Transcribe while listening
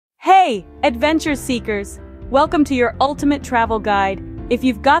Hey, adventure seekers! Welcome to your ultimate travel guide. If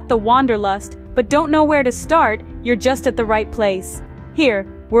you've got the wanderlust, but don't know where to start, you're just at the right place. Here,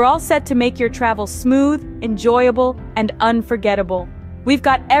 we're all set to make your travel smooth, enjoyable, and unforgettable. We've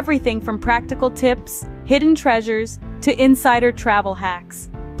got everything from practical tips, hidden treasures, to insider travel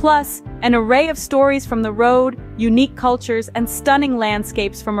hacks. Plus, an array of stories from the road, unique cultures, and stunning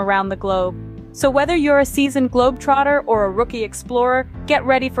landscapes from around the globe. So whether you're a seasoned globetrotter or a rookie explorer, get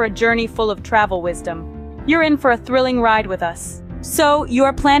ready for a journey full of travel wisdom. You're in for a thrilling ride with us. So, you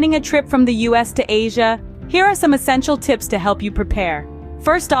are planning a trip from the US to Asia? Here are some essential tips to help you prepare.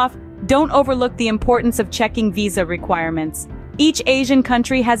 First off, don't overlook the importance of checking visa requirements. Each Asian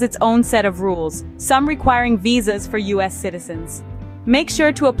country has its own set of rules, some requiring visas for US citizens. Make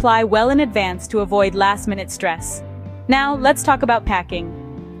sure to apply well in advance to avoid last-minute stress. Now, let's talk about packing.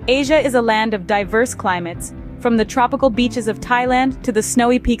 Asia is a land of diverse climates, from the tropical beaches of Thailand to the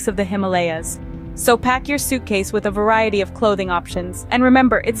snowy peaks of the Himalayas. So pack your suitcase with a variety of clothing options, and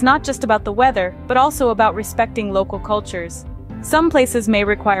remember, it's not just about the weather, but also about respecting local cultures. Some places may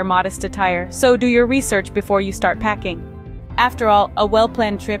require modest attire, so do your research before you start packing. After all, a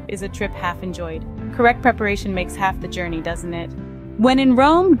well-planned trip is a trip half enjoyed. Correct preparation makes half the journey, doesn't it? When in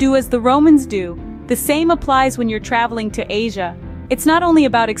Rome, do as the Romans do. The same applies when you're traveling to Asia. It's not only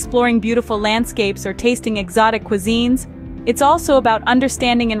about exploring beautiful landscapes or tasting exotic cuisines, it's also about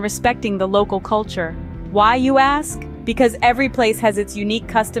understanding and respecting the local culture. Why, you ask? Because every place has its unique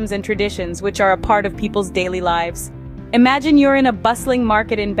customs and traditions which are a part of people's daily lives. Imagine you're in a bustling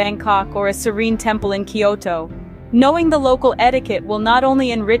market in Bangkok or a serene temple in Kyoto. Knowing the local etiquette will not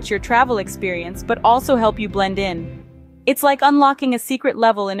only enrich your travel experience but also help you blend in. It's like unlocking a secret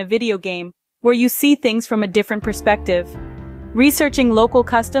level in a video game, where you see things from a different perspective. Researching local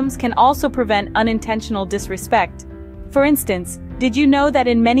customs can also prevent unintentional disrespect. For instance, did you know that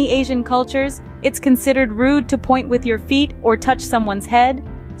in many Asian cultures, it's considered rude to point with your feet or touch someone's head?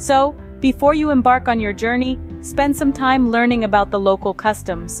 So, before you embark on your journey, spend some time learning about the local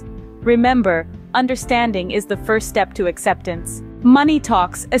customs. Remember, understanding is the first step to acceptance. Money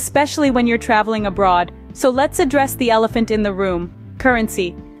talks, especially when you're traveling abroad, so let's address the elephant in the room: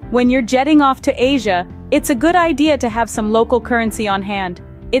 currency. When you're jetting off to Asia, it's a good idea to have some local currency on hand.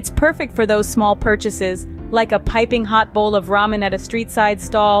 It's perfect for those small purchases, like a piping hot bowl of ramen at a street-side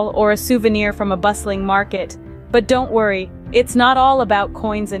stall or a souvenir from a bustling market. But don't worry, it's not all about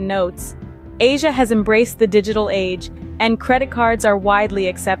coins and notes. Asia has embraced the digital age, and credit cards are widely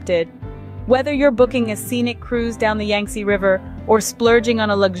accepted. Whether you're booking a scenic cruise down the Yangtze River or splurging on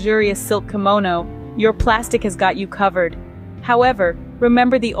a luxurious silk kimono, your plastic has got you covered. However,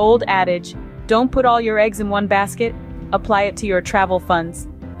 remember the old adage, don't put all your eggs in one basket, apply it to your travel funds.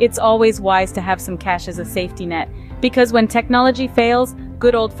 It's always wise to have some cash as a safety net, because when technology fails,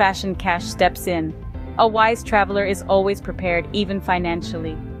 good old-fashioned cash steps in. A wise traveler is always prepared, even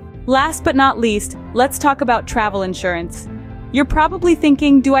financially. Last but not least, let's talk about travel insurance. You're probably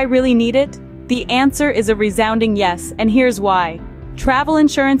thinking, do I really need it? The answer is a resounding yes, and here's why. Travel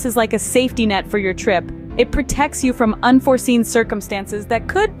insurance is like a safety net for your trip. It protects you from unforeseen circumstances that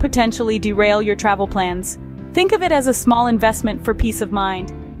could potentially derail your travel plans. Think of it as a small investment for peace of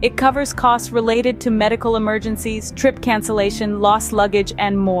mind. It covers costs related to medical emergencies, trip cancellation, lost luggage,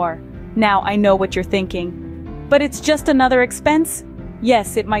 and more. Now, I know what you're thinking. But it's just another expense?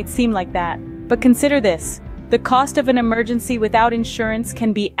 Yes, it might seem like that. But consider this. The cost of an emergency without insurance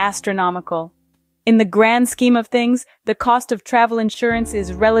can be astronomical. In the grand scheme of things, the cost of travel insurance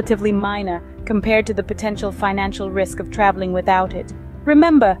is relatively minor compared to the potential financial risk of traveling without it.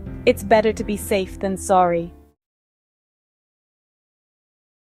 Remember, it's better to be safe than sorry.